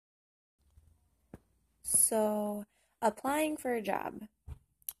So, applying for a job.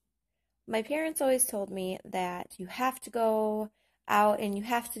 My parents always told me that you have to go out and you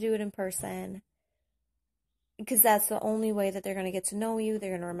have to do it in person because that's the only way that they're going to get to know you.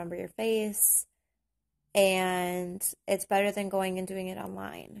 They're going to remember your face, and it's better than going and doing it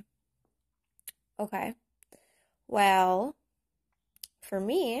online. Okay. Well, for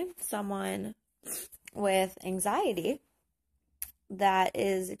me, someone with anxiety, that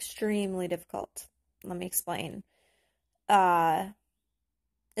is extremely difficult. Let me explain. A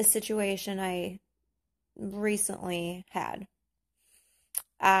situation I recently had.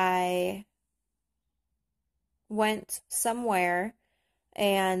 I went somewhere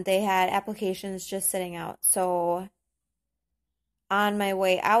and they had applications just sitting out. So on my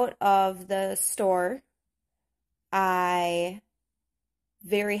way out of the store, I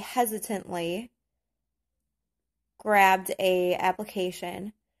very hesitantly grabbed a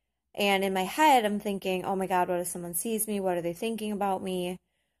application, and in my head I'm thinking, oh my God, what if someone sees me? What are they thinking about me?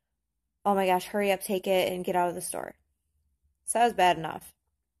 Oh my gosh, hurry up, take it and get out of the store. So that was bad enough.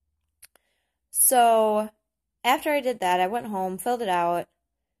 So after I did that, I went home, filled it out,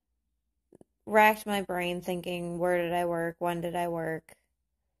 racked my brain thinking, where did I work? When did I work?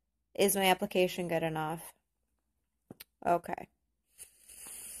 Is my application good enough? Okay.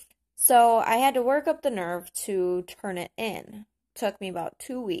 So I had to work up the nerve to turn it in. Took me about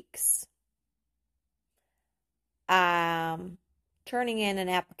 2 weeks. Turning in an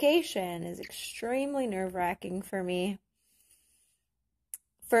application is extremely nerve-wracking for me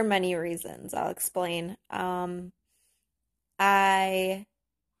for many reasons. I'll explain. I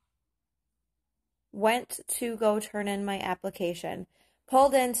went to go turn in my application,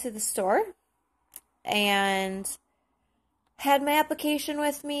 pulled into the store, and had my application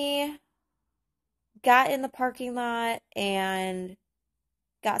with me, got in the parking lot, and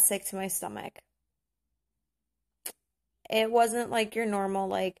got sick to my stomach. It wasn't like your normal,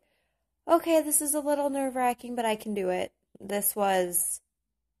 like, okay, this is a little nerve-wracking, but I can do it. This was,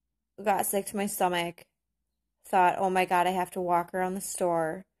 got sick to my stomach, thought, oh my God, I have to walk around the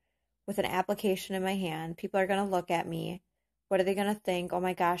store with an application in my hand. People are going to look at me. What are they going to think? Oh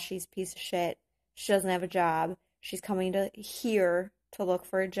my gosh, she's a piece of shit. She doesn't have a job. She's coming to here to look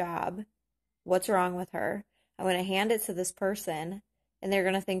for a job. What's wrong with her? I'm going to hand it to this person, and they're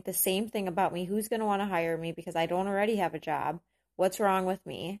going to think the same thing about me. Who's going to want to hire me because I don't already have a job? What's wrong with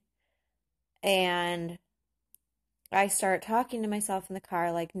me? And I start talking to myself in the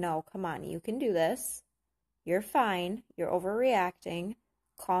car like, no, come on, you can do this. You're fine. You're overreacting.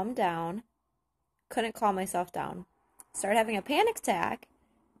 Calm down. Couldn't calm myself down. Started having a panic attack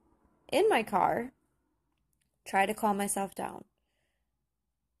in my car. Tried to calm myself down.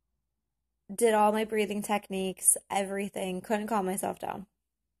 Did all my breathing techniques, everything. Couldn't calm myself down.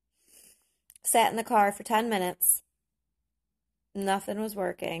 Sat in the car for 10 minutes. Nothing was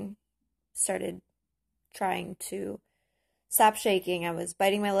working. Started trying to stop shaking. I was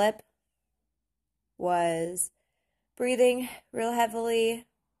biting my lip. Was breathing real heavily.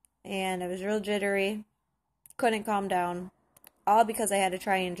 And I was real jittery. Couldn't calm down. All because I had to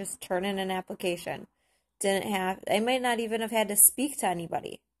try and just turn in an application. I might not even have had to speak to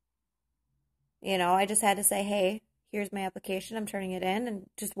anybody. I just had to say, hey, here's my application. I'm turning it in, and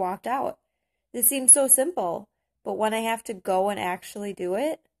just walked out. This seems so simple, but when I have to go and actually do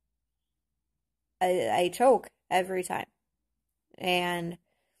it, I choke every time. And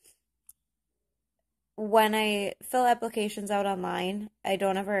when I fill applications out online, I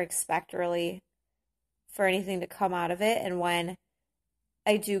don't ever expect really for anything to come out of it. And when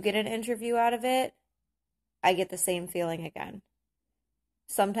I do get an interview out of it, I get the same feeling again.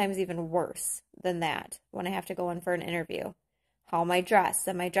 Sometimes even worse than that when I have to go in for an interview. How am I dressed?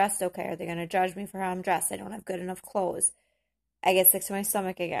 Am I dressed okay? Are they going to judge me for how I'm dressed? I don't have good enough clothes. I get sick to my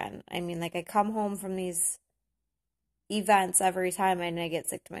stomach again. I mean, like, I come home from these events every time and I get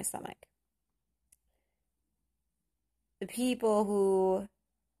sick to my stomach. The people who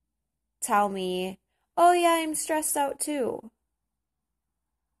tell me, oh yeah, I'm stressed out too.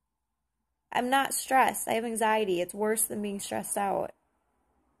 I'm not stressed. I have anxiety. It's worse than being stressed out.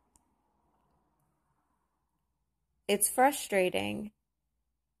 It's frustrating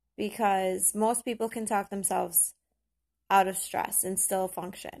because most people can talk themselves out of stress and still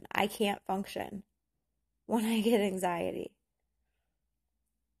function. I can't function when I get anxiety.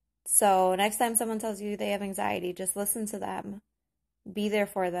 So next time someone tells you they have anxiety, just listen to them. Be there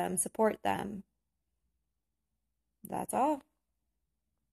for them. Support them. That's all.